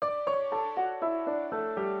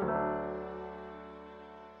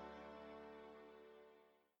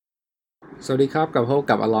สวัสดีครับกับพบ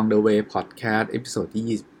กับ Along the Way Podcast เอพิโซด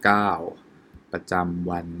ที่29ประจำ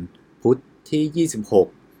วันพุธที่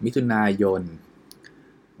26มิถุนายน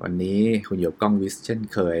วันนี้คุณอยู่กับก้องวิสเช่น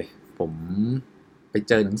เคยผมไป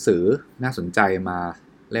เจอหนังสือน่าสนใจมา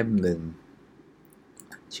เล่มหนึ่ง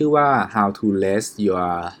ชื่อว่า How to Raise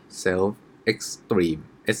Your Self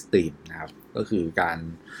Esteem นะครับก็คือการ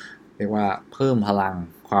เรียกว่าเพิ่มพลัง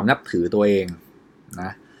ความนับถือตัวเองน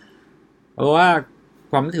ะเพราะว่า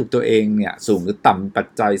ความนับถือตัวเองเนี่ยสูงหรือต่ำปัจ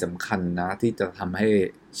จัยสำคัญนะที่จะทำให้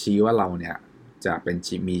ชี้ว่าเราเนี่ยจะเป็น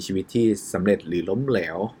มีชีวิตที่สำเร็จหรือล้มเหล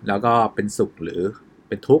วแล้วก็เป็นสุขหรือเ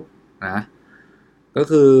ป็นทุกข์นะก็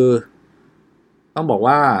คือต้องบอก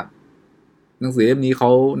ว่าหนังสือเล่มนี้เขา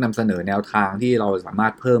นำเสนอแนวทางที่เราสามาร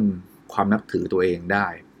ถเพิ่มความนับถือตัวเองได้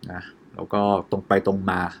นะแล้วก็ตรงไปตรง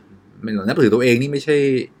มาไม่นับถือตัวเองนี่ไม่ใช่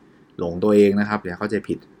หลงตัวเองนะครับอย่าเข้าใจ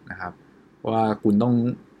ผิดนะครับเพราะว่าคุณต้อง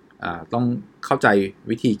เข้าใจ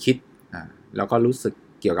วิธีคิดแล้วก็รู้สึก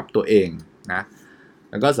เกี่ยวกับตัวเองนะ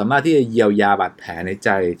แล้วก็สามารถที่จะเยียวยาบาดแผลในใจ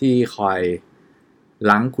ที่คอย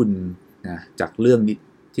ล้างคุณนะจากเรื่อง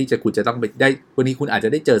ที่คุณจะต้องไปได้วันนี้คุณอาจจะ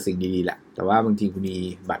ได้เจอสิ่งดีๆแหละแต่ว่าบางทีคุณมี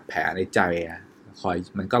บาดแผลในใจคอย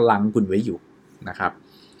มันก็ล้างคุณไว้อยู่นะครับ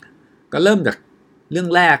ก็เริ่มจากเรื่อง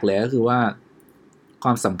แรกเลยก็คือว่าคว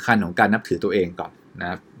ามสำคัญของการนับถือตัวเองก่อนน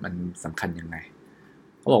ะมันสำคัญยังไง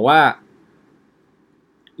เขาบอกว่า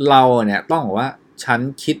เราเนี่ยต้องบอกว่าฉัน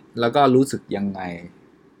คิดแล้วก็รู้สึกยังไง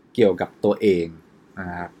เกี่ยวกับตัวเองนะ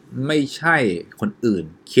ครับไม่ใช่คนอื่น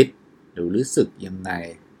คิดหรือรู้สึกยังไง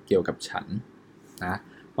เกี่ยวกับฉันนะ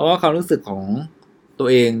เพราะว่าความรู้สึกของตัว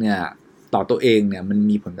เองเนี่ยต่อตัวเองเนี่ยมัน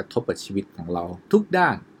มีผลกระทบกับชีวิตของเราทุกด้า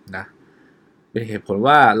นนะเป็นเหตุผล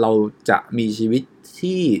ว่าเราจะมีชีวิต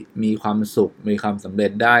ที่มีความสุขมีความสำเร็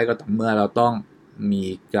จได้ก็ต่อเมื่อเราต้องมี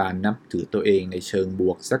การนับถือตัวเองในเชิงบ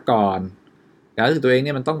วกซะก่อนการรู้สึกตัวเองเ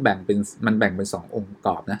นี่ยมันแบ่งเป็น2องค์ประก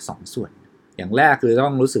อบนะ2ส่วนอย่างแรกคือต้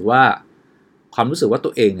องรู้สึกว่าความรู้สึกว่าตั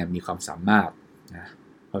วเองเนี่ยมีความสามารถนะ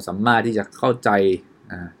ความสามารถที่จะเข้าใจ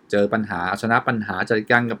เจอปัญหาชนะปัญหาจัด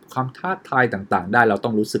การกับความท้าทายต่างๆได้เราต้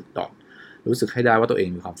องรู้สึกก่อนรู้สึกให้ได้ว่าตัวเอง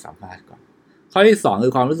มีความสามารถก่อนข้อที่2คื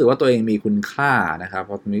อความรู้สึกว่าตัวเองมีคุณค่านะครับ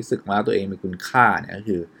พอรู้สึกว่าตัวเองมีคุณค่าเนี่ยก็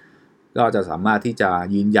คือก็จะสามารถที่จะ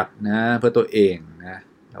ยืนหยัดนะเพื่อตัวเองนะ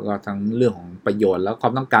แล้วก็ทั้งเรื่องของประโยชน์และควา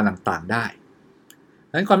มต้องการต่างๆได้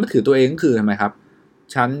ดังนั้นความนับถือตัวเองก็คือทำไมครับ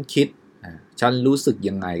ฉันคิดฉันรู้สึก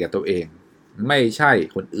ยังไงกับตัวเองไม่ใช่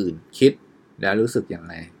คนอื่นคิดและรู้สึกยัง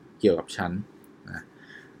ไงเกี่ยวกับฉันนะ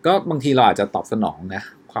ก็บางทีเราอาจจะตอบสนองนะ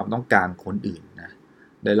ความต้องการคนอื่นนะ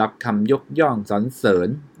ได้รับคำยกย่องสรรเสริญ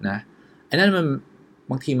นะไอ้นั่นมัน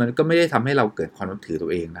บางทีมันก็ไม่ได้ทำให้เราเกิดความนับถือตั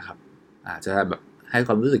วเองนะครับอาจจะแบบให้ค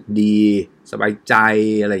วามรู้สึกดีสบายใจ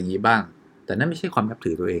อะไรอย่างนี้บ้างแต่นั่นไม่ใช่ความนับ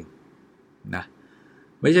ถือตัวเองนะ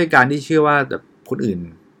ไม่ใช่การที่เชื่อว่าแบบคนอื่น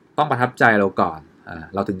ต้องประทับใจเราก่อน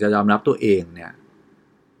เราถึงจะยอมรับตัวเองเนี่ย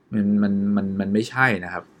มันไม่ใช่น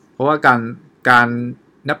ะครับเพราะว่าการ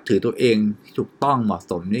นับถือตัวเองที่ถูกต้องเหมาะ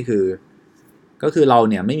สมนี่คือก็คือเรา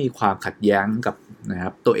เนี่ยไม่มีความขัดแย้งกับนะค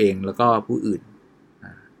รับตัวเองแล้วก็ผู้อื่น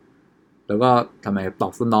แล้วก็ทำไมตอ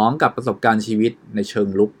บสนองกับประสบการณ์ชีวิตในเชิง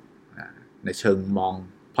ลุกในเชิงมอง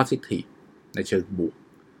positive ในเชิงบวก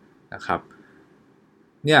นะครับ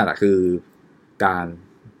เนี่ยแหละคือการ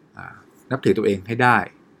นับถือตัวเองให้ได้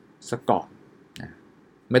ซะก่อนนะ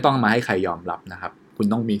ไม่ต้องมาให้ใครยอมรับนะครับคุณ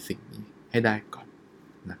ต้องมีสิ่งนี้ให้ได้ก่อน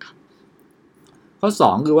นะครับข้อ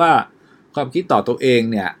2คือว่าความคิดต่อตัวเอง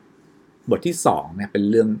เนี่ยบทที่2เนี่ยเป็น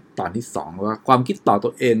เรื่องตอนที่2ว่าความคิดต่อตั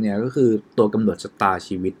วเองเนี่ยก็คือตัวกำหนดชะตา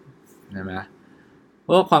ชีวิตใช่ไหมเพร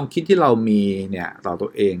าะว่าความคิดที่เรามีเนี่ยต่อตั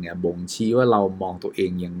วเองเนี่ยบ่งชี้ว่าเรามองตัวเอ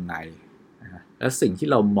งยังไงและสิ่งที่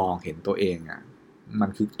เรามองเห็นตัวเองอ่ะมัน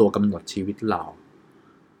คือตัวกำหนดชีวิตเรา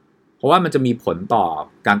เพราะว่ามันจะมีผลต่อ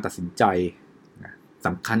การตัดสินใจส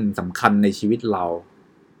ำคัญในชีวิตเรา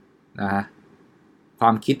นะฮะควา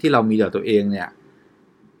มคิดที่เรามีต่อตัวเองเนี่ย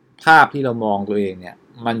ภาพที่เรามองตัวเองเนี่ย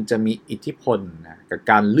มันจะมีอิทธิพลนะกับ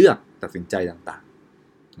การเลือกตัดสินใจต่าง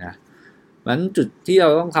ๆนะนั้นจุดที่เรา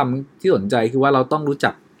ต้องทำที่สนใจคือว่าเราต้องรู้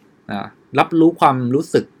จักนะรับรู้ความรู้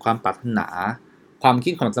สึกความปรารถนาความคิ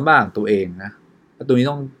ดความสามารถของตัวเองนะตัวนี้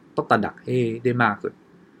ต้องตระหนักให้ได้มากสุด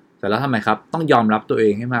แต่แล้วทำไมครับต้องยอมรับตัวเอ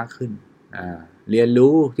งให้มากขึ้นเรียน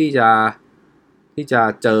รู้ที่จะ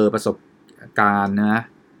เจอประสบการณ์นะ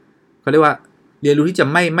เขาเรียกว่าเรียนรู้ที่จะ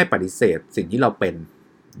ไม่ปฏิเสธสิ่งที่เราเป็น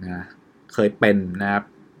นะเคยเป็นนะครับ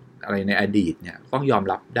อะไรในอดีตเนี่ยต้องยอม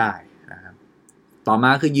รับได้นะครับต่อม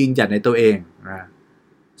าคือยืนหยัดในตัวเองนะ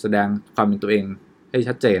แสดงความเป็นตัวเองให้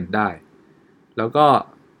ชัดเจนได้แล้วก็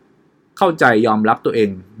เข้าใจยอมรับตัวเอง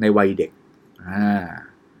ในวัยเด็ก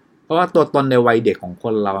เพราะว่าตัวตนในวัยเด็กของค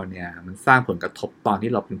นเราเนี่ยมันสร้างผลกระทบตอน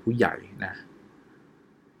ที่เราเป็นผู้ใหญ่นะ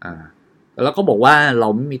แล้วก็บอกว่าเรา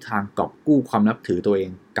ไม่มีทางกอบกู้ความนับถือตัวเอง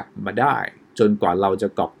กลับมาได้จนกว่าเราจะ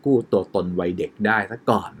กอบกู้ตัวตนวัยเด็กได้ซะ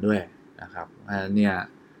ก่อนด้วยนะครับเนี่ย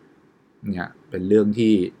เป็นเรื่อง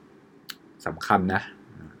ที่สำคัญนะ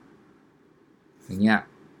อย่างเงี้ย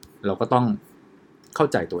เราก็ต้องเข้า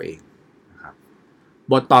ใจตัวเองนะครับ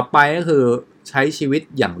บทต่อไปก็คือใช้ชีวิต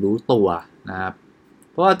อย่างรู้ตัวนะครับ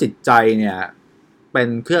เพราะว่าจิตใจเนี่ยเป็น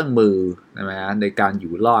เครื่องมือในการอ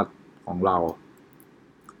ยู่รอดของเรา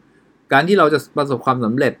การที่เราจะประสบความส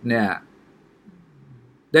ำเร็จเนี่ย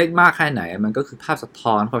ได้มากแค่ไหนมันก็คือภาพสะ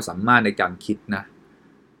ท้อนความสามารถในการคิดนะ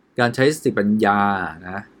การใช้สติปัญญา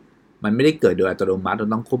นะมันไม่ได้เกิดโดยอัตโนมัติเรา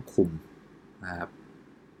ต้องควบคุมนะครับ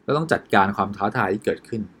ก็ต้องจัดการความท้าทายที่เกิด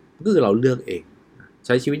ขึ้นก็คือเราเลือกเองใ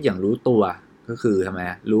ช้ชีวิตอย่างรู้ตัวก็คือทำไม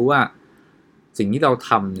รู้ว่าสิ่งที่เรา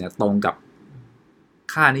ทำเนี่ยตรงกับ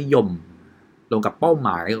ค่านิยมตรงกับเป้าหม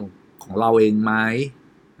ายของเราเองไหม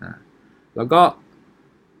แล้วก็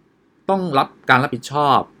ต้องรับการรับผิดช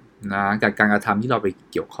อบนะกับการกระทำที่เราไป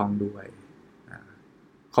เกี่ยวข้องด้วย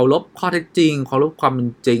เคารพข้อเท็จจริงเคารพความเป็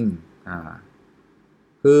นจริง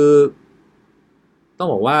คือต้อง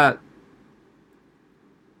บอกว่า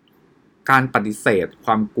การปฏิเสธค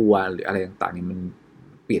วามกลัวหรืออะไรต่างๆนี่มัน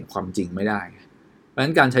เปลี่ยนความจริงไม่ได้เพราะฉะนั้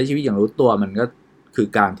นการใช้ชีวิตอย่างรู้ตัวมันก็คือ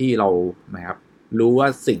การที่เรานะครับรู้ว่า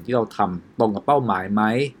สิ่งที่เราทำตรงกับเป้าหมายไหม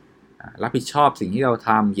รับผิดชอบสิ่งที่เราท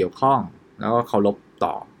ำเกี่ยวข้องแล้วก็เคารพ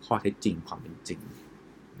ต่อข้อเท็จจริงความเป็นจริง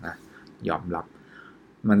นะยอมรับ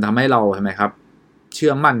มันทำให้เราใช่ไหมครับเชื่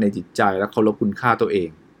อมั่นในจิตใจและเคารพคุณค่าตัวเอง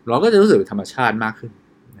เราก็จะรู้สึกธรรมชาติมากขึ้น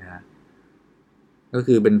นะฮะก็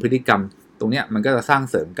คือเป็นพฤติกรรมตรงเนี้ยมันก็จะสร้าง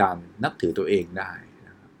เสริมการนับถือตัวเองได้น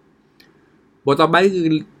ะครับบทต่อไปคือ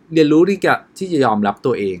เรียนรู้ที่จะยอมรับ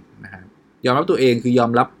ตัวเองนะครับยอมรับตัวเองคือยอ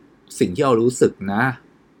มรับสิ่งที่เรารู้สึกนะ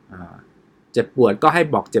เจ็บปวดก็ให้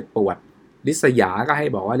บอกเจ็บปวดริษยาก็ให้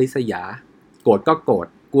บอกว่าริษยาโกรธก็โกรธ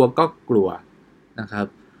กลัวก็กลัวนะครับ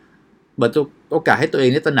เปิดโอกาสให้ตัวเอง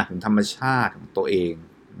ได้ตระหนักถึงธรรมชาติของตัวเอง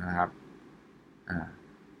นะครับ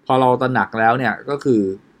พอเราตระหนักแล้วเนี่ยก็คือ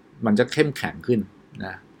มันจะเข้มแข็งขึ้นน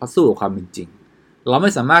ะเพราะสู้กับความเป็นจริงเราไ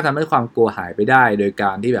ม่สามารถทำให้ความกลัวหายไปได้โดยก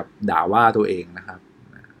ารที่แบบด่าว่าตัวเองนะครับ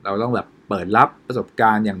เราต้องแบบเปิดรับประสบก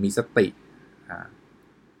ารณ์อย่างมีสติ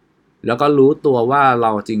แล้วก็รู้ตัวว่าเร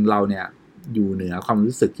าเนี่ยอยู่เหนือความ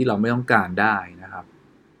รู้สึกที่เราไม่ต้องการได้นะครับ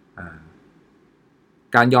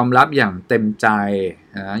การยอมรับอย่างเต็มใจ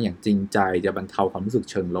นะอย่างจริงใจจะบรรเทาความรู้สึก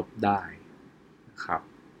เชิงลบได้นะครับ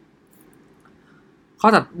ข้อ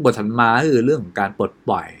บทถัดมาคือเรื่องของการปลด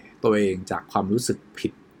ปล่อยตัวเองจากความรู้สึกผิ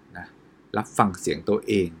ดนะรับฟังเสียงตัว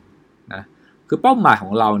เองนะคือเป้าหมายข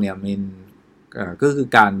องเราเนี่ยมันก็คือ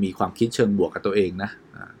การมีความคิดเชิงบวกกับตัวเองนะ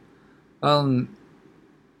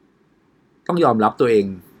ต้องยอมรับตัวเอง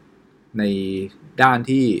ในด้าน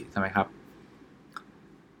ที่ทำไมครับ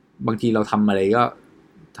บางทีเราทำอะไรก็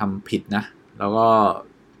ทำผิดนะแล้วก็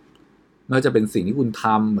ไม่ว่าจะเป็นสิ่งที่คุณท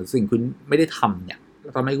ำหรือสิ่งคุณไม่ได้ทำเนี่ย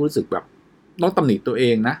ทำให้รู้สึกแบบต้องตำหนิตัวเอ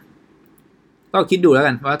งนะก็คิดดูแล้ว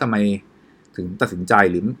กันว่าทำไมถึงตัดสินใจ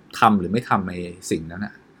หรือทำหรือไม่ทำในสิ่งนั้นน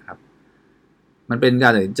ะครับมันเป็นกา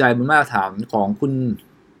รตัดสินใจบนมาตรฐานของคุณ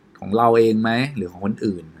ของเราเองไหมหรือของคน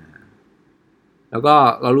อื่นแล้วก็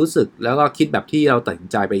เรารู้สึกแล้วก็คิดแบบที่เราตัดสิน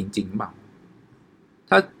ใจไปจริงๆเปล่า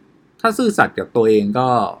ถ้าซื่อสัตย์กับตัวเองก็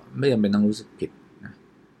ไม่จำเป็นต้องรู้สึกผิดนะ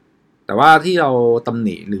แต่ว่าที่เราตำห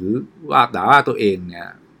นิหรือว่าด่าว่าตัวเองเนี่ย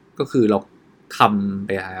ก็คือเราทำไป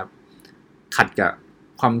ครับขัดกับ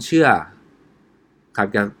ความเชื่อขัด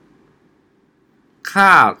กับ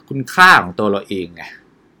คุณค่าของตัวเราเองไง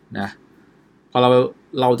นะพอ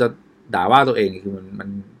เราจะด่าว่าตัวเองคือ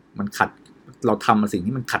มันขัดเราทำสิ่ง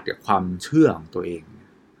ที่มันขัดกับความเชื่อของตัวเอง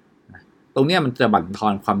นะตรงนี้มันจะบั่นทอ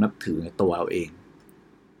นความนับถือในตัวเราเอง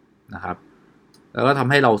นะครับแล้วก็ทำ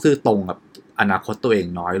ให้เราซื่อตรงกับอนาคตตัวเอง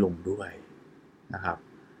น้อยลงด้วยนะครับ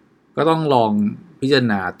ก็ต้องลองพิจาร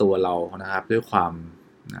ณาตัวเรานะครับด้วยความ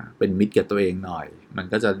เป็นมิตรกับตัวเองหน่อยมัน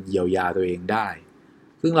ก็จะเยียวยาตัวเองได้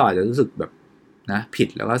ซึ่งเราอาจจะรู้สึกแบบนะผิด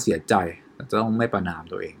แล้วก็เสียใจจะต้องไม่ประณาม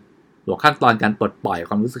ตัวเองหัวขั้นตอนการปลดปล่อย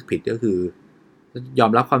ความรู้สึกผิดก็คือยอ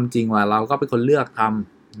มรับความจริงว่าเราก็เป็นคนเลือกท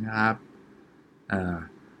ำนะครับ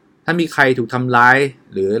ถ้ามีใครถูกทำร้าย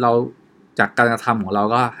หรือเราจากการกระทำของเรา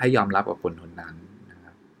ก็ให้ยอมรับกับคนคนนั้นนะค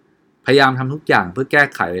รับพยายามทำทุกอย่างเพื่อแก้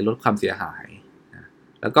ไขลดความเสียหายนะ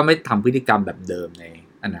แล้วก็ไม่ทำพฤติกรรมแบบเดิมใน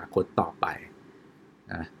อนาคตต่อไป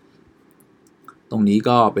นะตรงนี้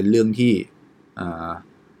ก็เป็นเรื่องที่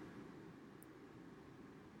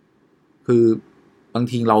คือบาง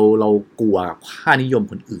ทีเรากลัวค่านิยม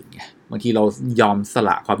คนอื่นไงบางทีเรายอมสล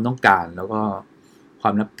ะความต้องการแล้วก็ควา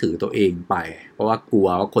มนับถือตัวเองไปเพราะว่ากลัว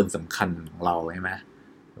ว่าคนสำคัญของเราใช่ไหม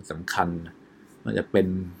คนสำคัญมันจะเป็น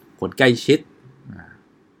คนใกล้ชิด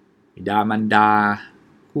บิดามารดา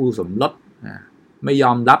คู่สมรส ไม่ย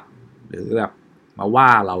อมรับหรือแบบมาว่า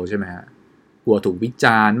เราใช่ไหมฮะกลัวถูกวิจ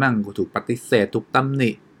ารณ์มั่งกลัวถูกปฏิเสธถูกตำห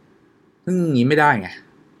นิซึ่งอย่างนี้ไม่ได้ไง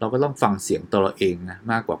เราก็ต้องฟังเสียงตัวเราเองนะ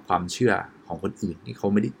มากกว่าความเชื่อของคนอื่นที่คุ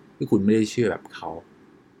ณไม่ได้เชื่อแบบเขา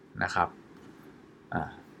นะครับ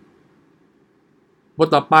บท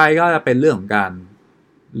ต่อไปก็จะเป็นเรื่องของการ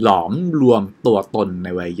หลอมรวมตัวตนใน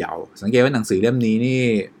วัยเยาว์สังเกตว่าหนังสือเล่มนี้นี่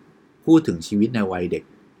พูดถึงชีวิตในวัยเด็ก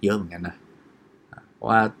เยอะเหมือนกันนะเพราะ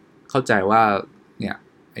ว่าเข้าใจว่าเนี่ย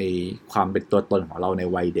ไอความเป็นตัวตนของเราใน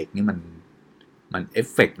วัยเด็กนี่มันเอฟ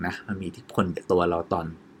เฟกต์นะมันมีอิทธิพลกับตัวเราตอน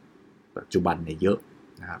ปัจจุบันเนี่ยเยอะ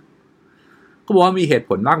นะครับก็บอกว่ามีเหตุ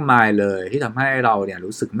ผลมากมายเลยที่ทำให้เราเนี่ย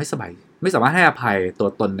รู้สึกไม่สามารถให้อภัยตัว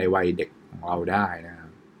ตนในวัยเด็กของเราได้นะครับ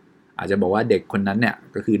อาจจะบอกว่าเด็กคนนั้นเนี่ย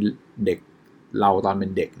ก็คือเด็กเราตอนเป็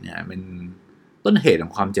นเด็กเนี่ยเป็นต้นเหตุขอ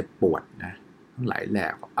งความเจ็บปวดนะทั้งหลายแหล่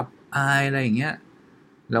อับอายอะไรอย่างเงี้ย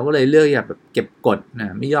เราก็เลยเลือกแบบเก็บกดนะ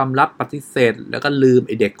ไม่ยอมรับปฏิเสธแล้วก็ลืมไ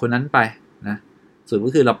อ้เด็กคนนั้นไปนะส่วนก็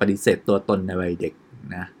คือเราปฏิเสธตัวตนในวัยเด็ก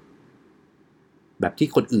นะแบบที่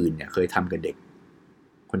คนอื่นเนี่ยเคยทำกับเด็ก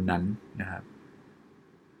คนนั้นนะครับ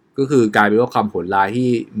ก็คือกลายเป็นว่าความโหดร้ายที่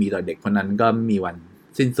มีต่อเด็กคนนั้นก็มีวัน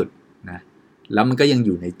สิ้นสุดนะแล้วมันก็ยังอ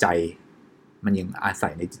ยู่ในใจมันยังอาศั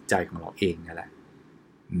ยในจิตใจของเราเองนั่นแหละ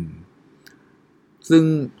ซึ่ง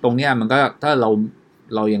ตรงเนี้ยมันก็ถ้าเ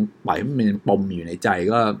รายังปล่อยให้มันเป็นปมอยู่ในใจ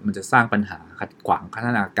ก็มันจะสร้างปัญหาขัดขวางพัฒ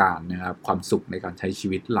นาการนะครับความสุขในการใช้ชี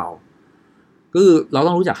วิตเราคือเรา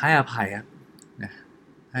ต้องรู้จักให้อภัยครับ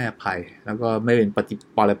ให้อภัยแล้วก็ไม่เป็นป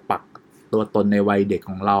รปักษ์ตัวตนในวัยเด็ก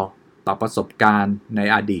ของเราต่อประสบการณ์ใน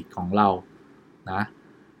อดีตของเรานะ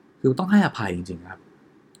คือต้องให้อภัยจริงๆครับ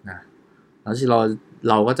นะแล้วที่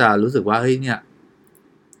เราก็จะรู้สึกว่าเฮ้ยเนี่ย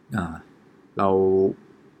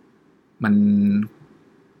มัน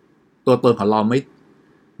ตัวตนของเราไ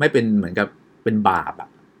ม่เป็นเหมือนกับเป็นบาปอะ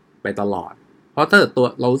ไปตลอดเพราะถ้า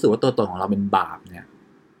เรารู้สึกว่าตัวตนของเราเป็นบาปเนี่ย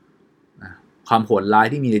ความโหดร้าย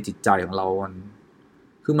ที่มีในจิตใจของเรา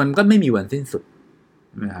คือมันก็ไม่มีวันสิ้นสุด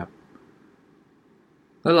นะครับ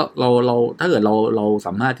แล้วเราถ้าเกิดเราส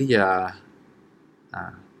ามารถที่จะ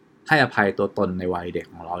ให้อภัยตัวตนในวัยเด็ก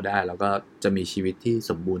ของเราได้แล้วก็จะมีชีวิตที่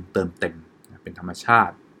สมบูรณ์เติมเต็มเป็นธรรมชา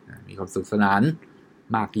ติมีความสนุกสนาน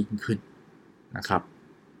มากยิ่งขึ้นนะครับ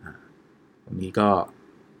ตรงนี้ก็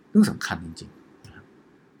เรื่องสำคัญจริงๆนะครับ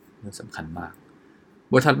เรื่องสำคัญมาก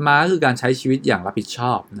บทถัดมาคือการใช้ชีวิตอย่างรับผิดช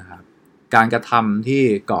อบนะครับการกระทำที่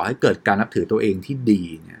ก่อให้เกิดการนับถือตัวเองที่ดี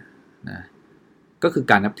เนี่ยนะก็คือ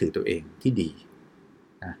การนับถือตัวเองที่ดี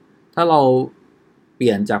นะถ้าเราเป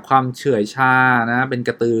ลี่ยนจากความเฉื่อยชานะเป็นก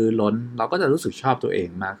ระตือร้นเราก็จะรู้สึกชอบตัวเอง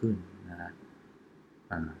มากขึ้นนะ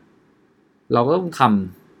เราก็ต้องท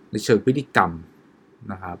ำในเชิงพฤติกรรม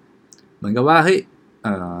นะครับเหมือนกับว่าเฮ้ย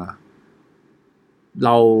เ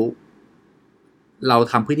รา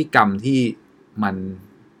ทำพฤติกรรมที่มัน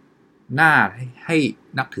น่าให้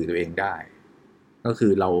นับถือตัวเองได้ก็คื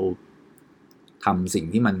อเราทำสิ่ง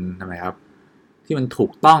ที่มันทำไมครับที่มันถู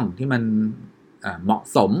กต้องที่มันเหมาะ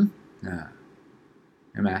สม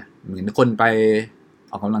ใช่ไหมเหมือนคนไป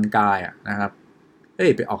ออกกำลังกายนะครับ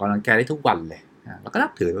ไปออกกำลังกายได้ทุกวันเลยเราก็นั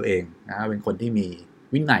บถือตัวเองนะเป็นคนที่มี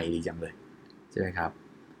วินัยดีจังเลยใช่ไหมครับ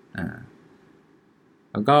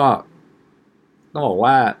แล้วก็ต้องบอก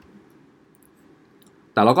ว่า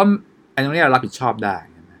แต่เราก็ไอ้ตรงนี้เรารับผิดชอบได้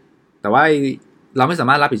แต่ว่าเราไม่สา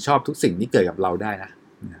มารถรับผิดชอบทุกสิ่งที่เกิดกับเราได้นะ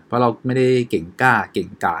เพราะเราไม่ได้เก่งกล้าเก่ง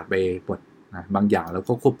กาจไปหมดนะบางอย่างเรา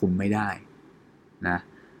ก็ควบคุมไม่ได้นะ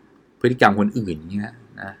พฤติกรรมคนอื่นเงี้ย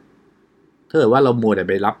นะถ้าเกิดว่าเรามัวแต่ไ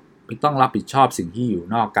ปต้องรับผิดชอบสิ่งที่อยู่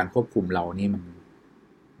นอกการควบคุมเรานี่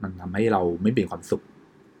มันทำให้เราไม่เป็นความสุข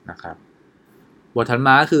นะครับบทถัดม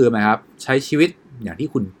าคือไหมครับใช้ชีวิตอย่างที่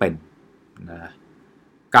คุณเป็นนะ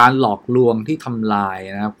การหลอกลวงที่ทำลาย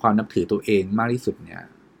นะครับความนับถือตัวเองมากที่สุดเนี่ย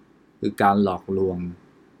คือการหลอกลวง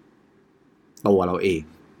ตัวเราเอง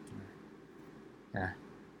นะ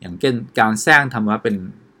อย่างเช่นการแสร้งทำว่าเป็น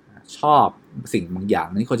ชอบสิ่งบางอย่าง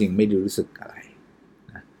นี่คนจริงไม่ได้รู้สึกอะไร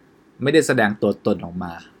นะไม่ได้แสดงตัวตนออกม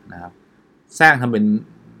านะครับแสร้งทำเป็น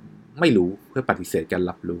ไม่รู้เพื่อปฏิเสธการ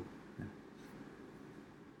รับรู้นะ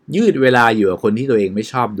ยืดเวลาอยู่กับคนที่ตัวเองไม่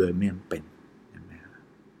ชอบโดยไม่จำเป็น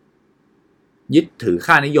ยึดถือ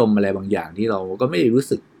ค่านิยมอะไรบางอย่างที่เราก็ไม่ได้รู้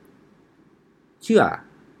สึกเชื่อ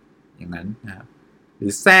อย่างนั้นนะครับหรื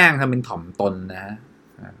อแซงทำเป็นถ่อมตนนะ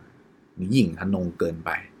หรือหยิ่งทะนงเกินไป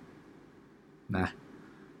นะ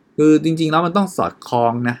คือจริงๆแล้วมันต้องสอดคล้อ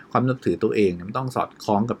งนะความนับถือตัวเองมันต้องสอดค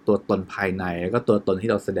ล้องกับตัวตนภายในแล้วก็ตัวตนที่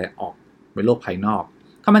เราแสดงออกในโลกภายนอก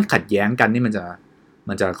ถ้ามันขัดแย้งกันนี่มันจะ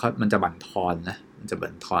บั่นทอนนะมันจะ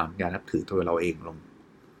บั่นทอนการนับถือตัวเราเองลง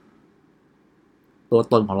ตัว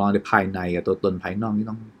ตนของเราในภายในกับตัวตนภายนอกนี่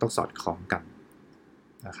ต้องสอดคล้องกัน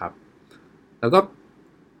นะครับแล้วก็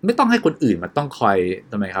ไม่ต้องให้คนอื่นมาต้องคอย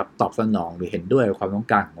ทำไมครับตอบสนองหรือเห็นด้วยความต้อง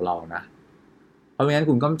การของเรานะเพราะไม่งั้น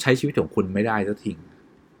คุณก็ใช้ชีวิตของคุณไม่ได้สักที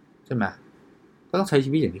ใช่ไหมก็ต้องใช้ชี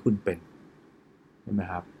วิตอย่างที่คุณเป็นใช่ไหม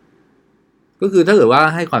ครับก็คือถ้าเกิดว่า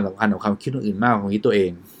ให้ความสำคัญกับความคิดคนอื่นมากกว่าความคิดตัวเอ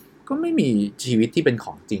งก็ไม่มีชีวิตที่เป็นข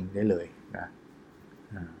องจริงได้เลยนะ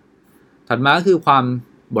ถัดมาก็คือความ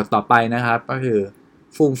บทต่อไปนะครับก็คือ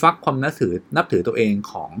ฟูมฟักความนับถือตัวเอง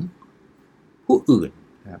ของผู้อื่น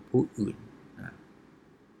นะครับผู้อื่น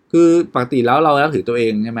คือปกติแล้วเรานับถือตัวเอ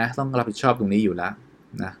งใช่ไหมต้องรับผิดชอบตรงนี้อยู่แล้ว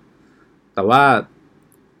นะแต่ว่า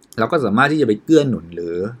เราก็สามารถที่จะไปเกื้อหนุนหรื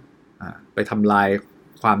อไปทำลาย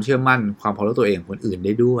ความเชื่อมั่นความพอรู้ตัวเองคนอื่นไ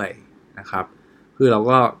ด้ด้วยนะครับคือเรา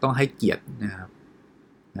ก็ต้องให้เกียรตินะครับ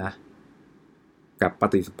นะกับป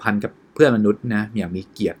ฏิสัมพันธ์กับเพื่อนมนุษย์นะอย่างมี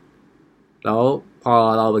เกียรติแล้วพอ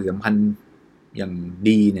เราปฏิสัมพันธ์อย่าง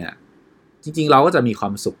ดีเนี่ยจริงๆเราก็จะมีควา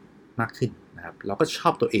มสุขมากขึ้นนะครับเราก็ชอ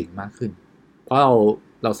บตัวเองมากขึ้นเพราะ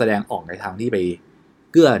เราแสดงออกในทางที่ไป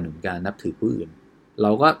เกื้อหนุนการนับถือผู้อื่นเร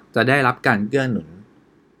าก็จะได้รับการเกื้อหนุน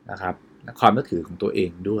นะครับความนับถือของตัวเอ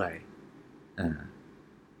งด้วย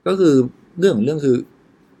ก็คือเรื่องคือ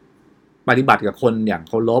ปฏิบัติกับคนอย่าง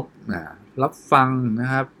เคารพรับฟังนะ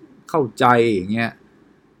ครับเข้าใจอย่างเงี้ย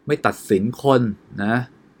ไม่ตัดสินคนนะ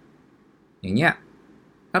อย่างเงี้ย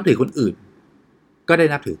นับถือคนอื่นก็ได้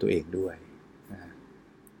นับถือตัวเองด้วย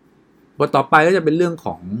บทต่อไปก็จะเป็นเรื่องข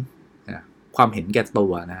องความเห็นแก่ตั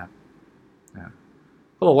วนะครับ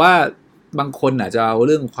เขาบอกว่าบางคนอาจจะเอาเ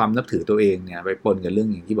รื่องความนับถือตัวเองเนี่ยไปปนกับเรื่อง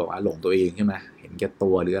อย่างที่บอกว่าหลงตัวเองใช่ไหมเห็นแก่ตั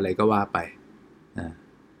วหรืออะไรก็ว่าไป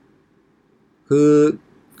คือ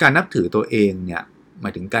การนับถือตัวเองเนี่ยหมา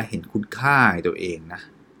ยถึงการเห็นคุณค่าในตัวเองนะ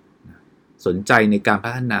สนใจในการพั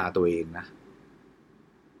ฒนาตัวเองนะ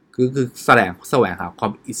คือแสวงหาควา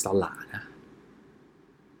มอิสระนะ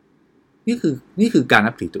นี่คือการ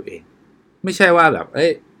นับถือตัวเองไม่ใช่ว่าแบบ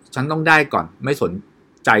ฉันต้องได้ก่อนไม่สน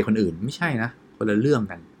ใจคนอื่นไม่ใช่นะคนละเรื่อง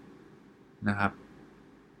กันนะครับ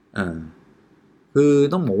คือ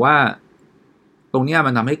ต้องบอกว่าตรงนี้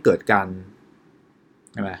มันทำให้เกิดการ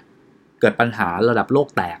ใช่ไหมเกิดปัญหาระดับโลก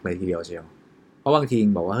แตกเลยทีเดียวเชียวเพราะบางที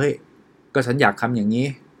บอกว่าเฮ้ยก็ฉันอยากทำอย่างนี้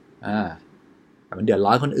แต่มันเดือดร้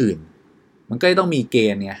อนคนอื่นมันก็ต้องมีเก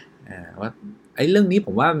ณฑ์ไงว่าไอ้เรื่องนี้ผ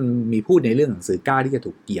มว่ามีพูดในเรื่องหนังสือกล้าที่จะ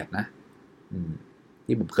ถูกเกลียดนะ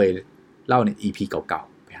ที่ผมเคยเล่าใน EP เก่า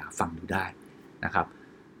ๆไปหาฟังดูได้นะครับ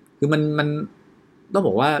คือมันต้องบ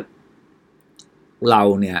อกว่าเรา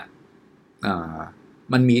เนี่ย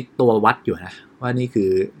มันมีตัววัดอยู่นะว่านี่คือ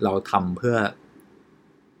เราทำเพื่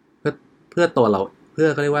อตัวเราเพื่อ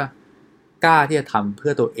เขาเรียกว่ากล้าที่จะทำเพื่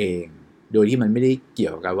อตัวเองโดยที่มันไม่ได้เกี่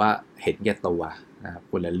ยวกับว่าเห็นแก่ตัวนะครับ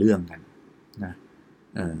คนละเรื่องกันนะ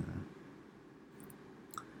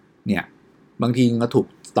เนี่ยบางทีก็ถูก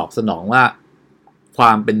ตอบสนองว่าคว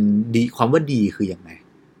ามเป็นดีความว่าดีคือยังไง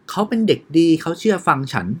เขาเป็นเด็กดีเขาเชื่อฟัง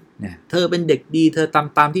ฉันเนี่ยเธอเป็นเด็กดีเธอ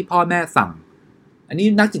ตามที่พ่อแม่สั่งอันนี้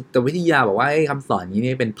นักจิตวิทยาบอกว่าคำสอนนี้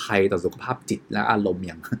เป็นภัยต่อสุขภาพจิตและอารมณ์อ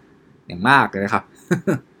ย่างมากเลยนะครับ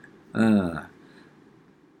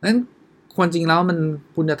นั้นความจริงแล้วมัน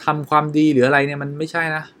คุณจะทำความดีหรืออะไรเนี่ยมันไม่ใช่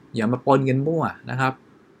นะอย่ามาปนกันมั่วนะครับ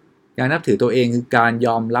การนับถือตัวเองคือการย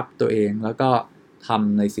อมรับตัวเองแล้วก็ท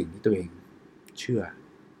ำในสิ่งที่ตัวเองเชื่อ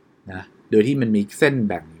นะโดยที่มันมีเส้น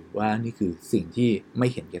แบ่งอยู่ว่านี่คือสิ่งที่ไม่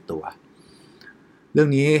เห็นแก่ตัวเรื่อง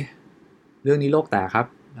นี้โลกแตกครับ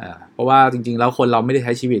เพราะว่าจริงๆแล้วคนเราไม่ได้ใ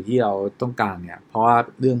ช้ชีวิตที่เราต้องการเนี่ยเพราะว่า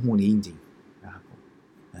เรื่องพวกนี้จริงๆนะครับ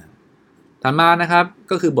ถัดมานะครับ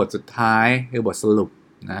ก็คือบทสุดท้ายคือบทสรุป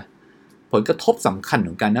นะผลกระทบสำคัญข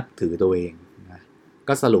องการนับถือตัวเองนะ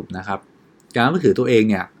ก็สรุปนะครับการนับถือตัวเอง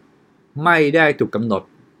เนี่ยไม่ได้ถูกกำหนด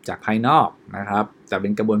จากภายนอกนะครับแต่เป็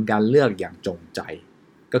นกระบวนการเลือกอย่างจงใจ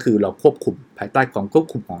ก็คือเราควบคุมภายใต้ความควบ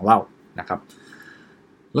คุมของเรานะครับ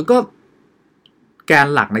แล้วก็แกน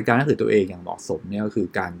หลักในการนับถือตัวเองอย่างเหมาะสมเนี่ยก็คือ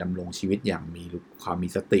การดำรงชีวิตอย่างมีความมี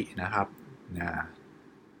สตินะครับ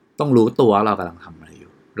ต้องรู้ตัวเรากำลังทำอะไรอ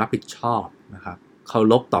ยู่รับผิดชอบนะครับเคา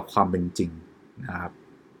รพต่อความเป็นจริงนะครับ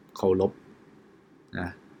เคารพนะ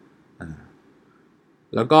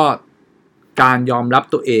แล้วก็การยอมรับ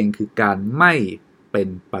ตัวเองคือการไม่เป็น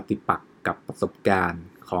ปฏิปักษ์กับประสบการณ์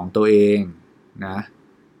ของตัวเองนะ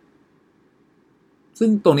ซึ่ง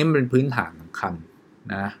ตรงนี้มันเป็นพื้นฐานสำคัญ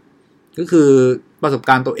นะก็คือประสบก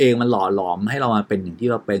ารณ์ตัวเองมันหล่อหลอมให้เรามาเป็นอย่างที่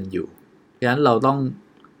เราเป็นอยู่เพราะฉะนั้นเรา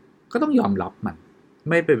ก็ต้องยอมรับมัน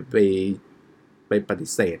ไม่ไปปฏิ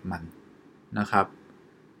เสธมันนะครับ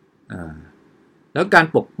แล้วการ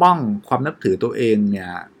ปกป้องความนับถือตัวเองเนี่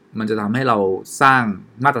ยมันจะทำให้เราสร้าง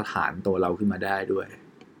มาตรฐานตัวเราขึ้นมาได้ด้วย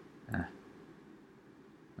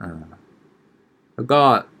แล้วก็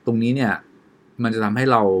ตรงนี้เนี่ยมันจะทำให้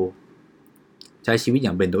เราใช้ชีวิตอ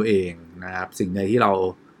ย่างเป็นตัวเองนะครับสิ่งใดที่เรา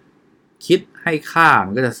คิดให้ค่ามั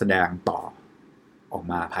นก็จะแสดงต่อออก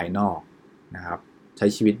มาภายนอกนะครับใช้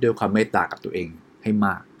ชีวิตด้วยความเมตตากับตัวเองให้ม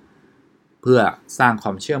ากเพื่อสร้างคว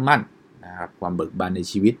ามเชื่อมั่นนะครับความเบิกบานใน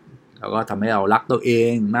ชีวิตแล้วก็ทำให้เรารักตัวเอ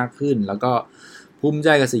งมากขึ้นแล้วก็ภูมิใจ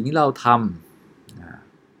กับสิ่งที่เราทำนะ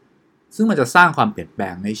ซึ่งมันจะสร้างความเปลี่ยนแปล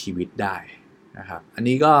งในชีวิตได้นะครับอัน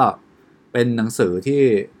นี้ก็เป็นหนังสือที่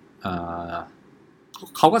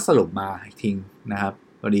เขาก็สรุปมาอีกทีนะครับ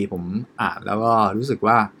พอดีผมอ่านแล้วก็รู้สึก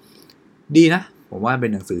ว่าดีนะผมว่าเป็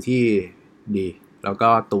นหนังสือที่ดีแล้วก็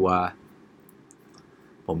ตัว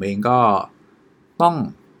ผมเองก็ต้อง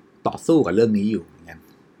ต่อสู้กับเรื่องนี้อยู่เหมือนกัน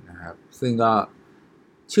นะครับซึ่งก็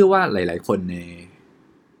เชื่อว่าหลายๆคนใน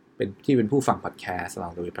เป็นผู้ฟังพอดแคสต์เรา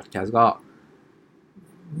โดยพอดแคสต์ก็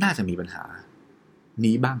น่าจะมีปัญหา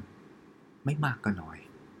นี้บ้างไม่มากก็น้อย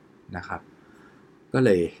นะครับก็เล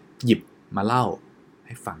ยหยิบมาเล่าใ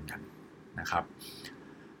ห้ฟังกันนะครับ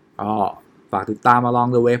ก็ฝากติดตามAlong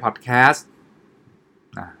the Way Podcast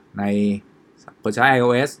ในคนใช้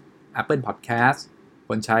iOS Apple Podcast ค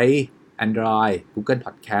นใช้ Android Google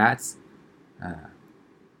Podcast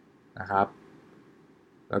นะครับ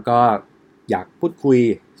แล้วก็อยากพูดคุย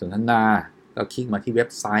สนทนาก็คลิกมาที่เว็บ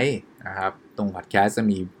ไซต์นะครับตรง Podcast จะ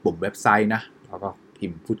มีปุ่มเว็บไซต์นะแล้วก็พิ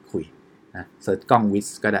มพ์พูดคุยนะเสิร์ชกล้องวิส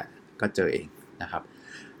ก็ได้ก็เจอเองนะครับ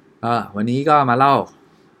วันนี้ก็มาเล่า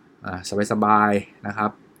สบายๆนะครั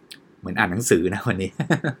บเหมือนอ่านหนังสือนะวันนี้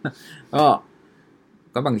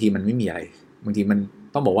ก็บางทีมันไม่มีอะไรบางทีมัน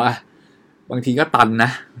ต้องบอกว่าบางทีก็ตันน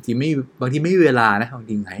ะบางทีไม่มีเวลานะบาง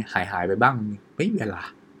ทีหายไปบ้างไม่มีเว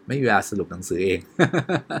ลาสรุปหนังสือเอง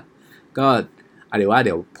ก็เ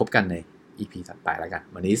ดี๋ยวพบกันใน EP ถัดไปแล้วกัน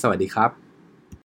วันนี้สวัสดีครับ